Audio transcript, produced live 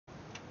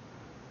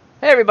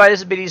Hey everybody, this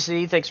is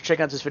BDC. Thanks for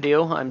checking out this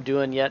video. I'm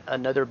doing yet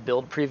another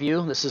build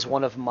preview. This is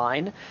one of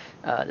mine.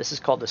 This is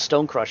called the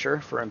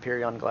Stonecrusher for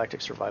Empyrion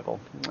Galactic Survival.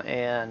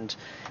 And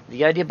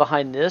the idea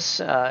behind this,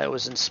 it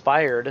was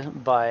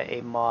inspired by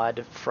a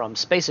mod from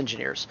Space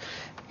Engineers.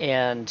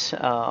 And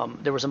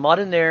there was a mod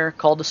in there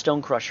called the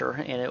Stonecrusher,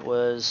 and it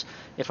was,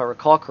 if I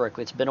recall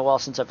correctly, it's been a while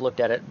since I've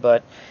looked at it,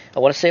 but I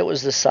want to say it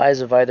was the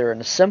size of either an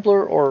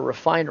assembler or a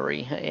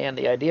refinery. And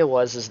the idea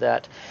is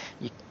that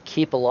you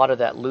keep a lot of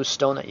that loose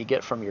stone that you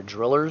get from your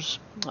drillers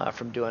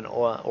from doing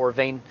ore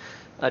vein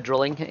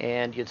drilling,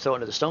 and you'd throw it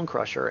into the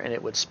Stonecrusher, and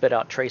it would spit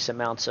out trace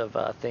amounts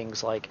of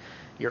things like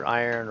your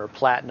iron or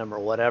platinum or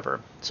whatever.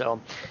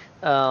 So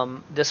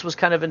this was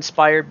kind of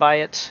inspired by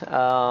it.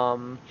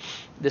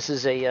 This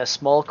is a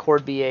small core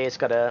BA. It's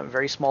got a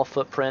very small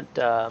footprint.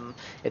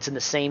 It's in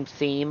the same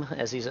theme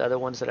as these other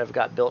ones that I've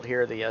got built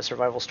here, the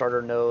survival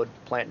starter node,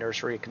 plant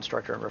nursery,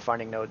 constructor, and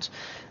refining nodes.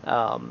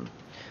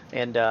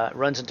 And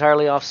runs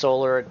entirely off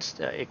solar.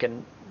 It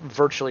can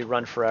virtually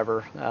run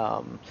forever,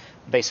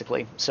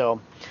 basically. So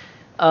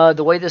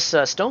the way this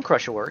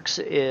Stonecrusher works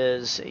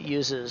is it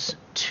uses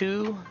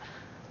two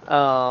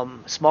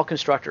small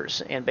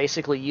constructors, and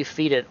basically you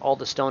feed it all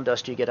the stone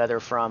dust you get either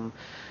from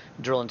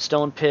drilling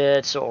stone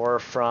pits or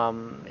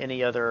from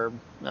any other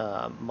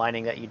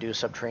mining that you do,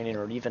 subterranean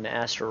or even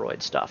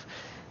asteroid stuff.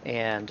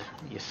 And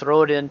you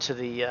throw it into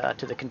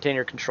the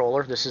container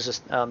controller. This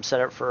is a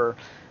setup for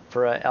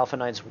Alpha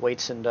 9's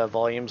weights and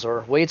volumes,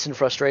 or weights and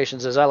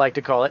frustrations as I like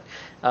to call it,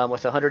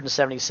 with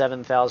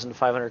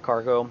 177,500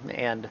 cargo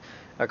and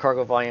a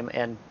cargo volume,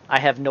 and I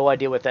have no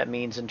idea what that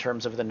means in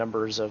terms of the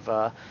numbers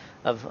of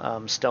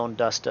stone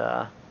dust,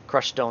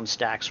 crushed stone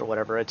stacks or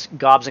whatever. It's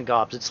gobs and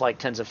gobs. It's like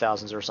tens of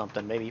thousands or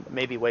something,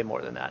 maybe way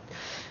more than that.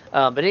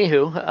 But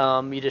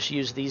anywho, you just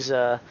use these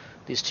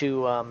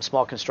two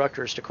small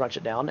constructors to crunch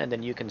it down, and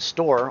then you can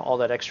store all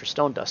that extra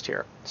stone dust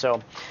here.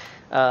 So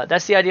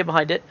that's the idea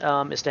behind it,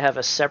 is to have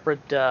a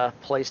separate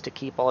place to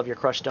keep all of your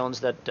crushed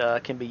stones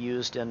that can be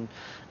used in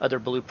other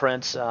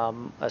blueprints,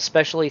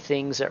 especially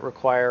things that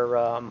require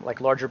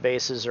like larger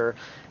bases or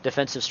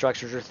defensive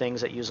structures or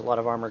things that use a lot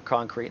of armored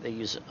concrete. They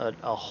use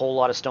a whole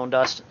lot of stone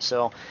dust.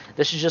 So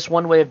this is just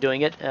one way of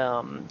doing it.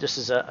 This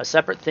is a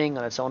separate thing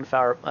on its own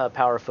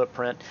power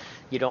footprint.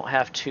 You don't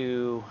have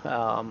to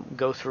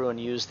go through and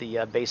use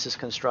the basis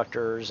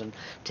constructors and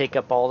take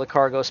up all the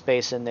cargo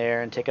space in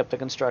there and take up the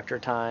constructor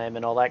time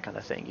and all that kind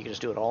of thing. You can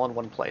just do it all in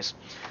one place,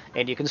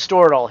 and you can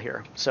store it all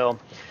here. So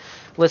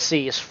let's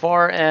see, as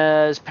far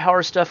as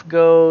power stuff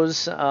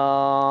goes,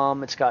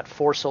 it's got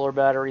 4 solar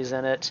batteries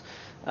in it.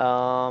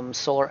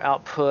 Solar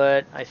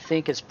output, I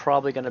think it's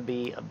probably going to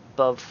be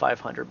above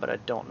 500, but I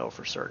don't know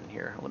for certain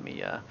here. Let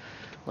me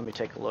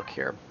take a look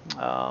here.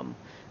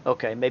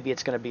 Okay, maybe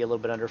it's going to be a little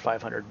bit under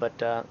 500,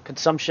 but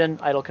consumption,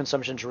 idle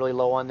consumption is really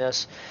low on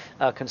this.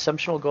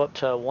 Consumption will go up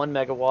to 1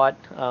 megawatt,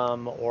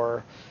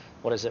 or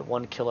what is it,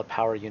 1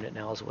 kilopower unit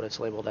now is what it's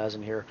labeled as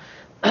in here.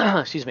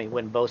 Excuse me,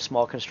 when both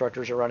small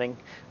constructors are running,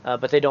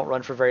 but they don't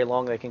run for very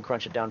long. They can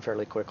crunch it down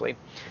fairly quickly.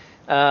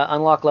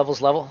 Unlock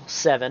levels level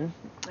 7,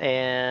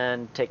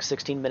 and takes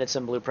 16 minutes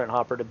in Blueprint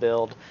Hopper to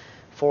build.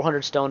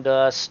 400 stone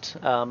dust,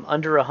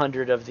 under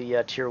 100 of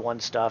the tier 1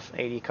 stuff,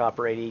 80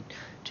 copper,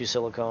 82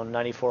 silicone,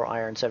 94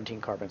 iron,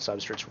 17 carbon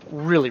substrates.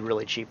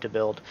 Really cheap to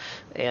build,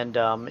 and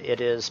it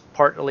is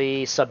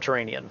partly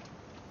subterranean.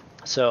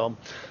 So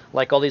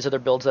like all these other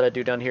builds that I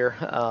do down here,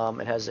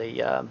 it has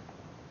a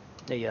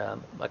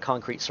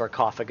concrete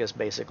sarcophagus,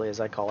 basically,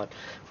 as I call it,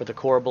 for the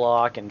core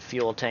block and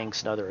fuel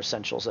tanks and other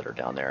essentials that are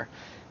down there.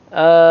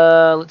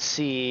 Let's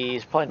see,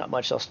 there's probably not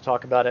much else to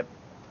talk about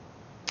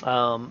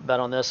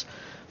on this.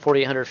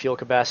 4,800 fuel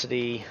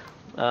capacity,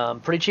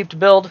 pretty cheap to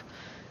build.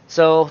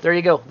 So there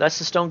you go. That's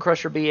the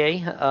Stonecrusher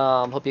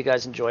BA. Hope you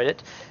guys enjoyed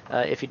it.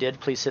 If you did,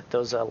 please hit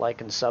those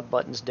like and sub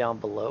buttons down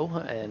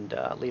below, and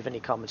leave any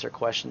comments or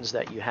questions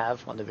that you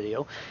have on the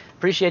video.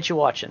 Appreciate you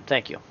watching.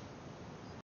 Thank you.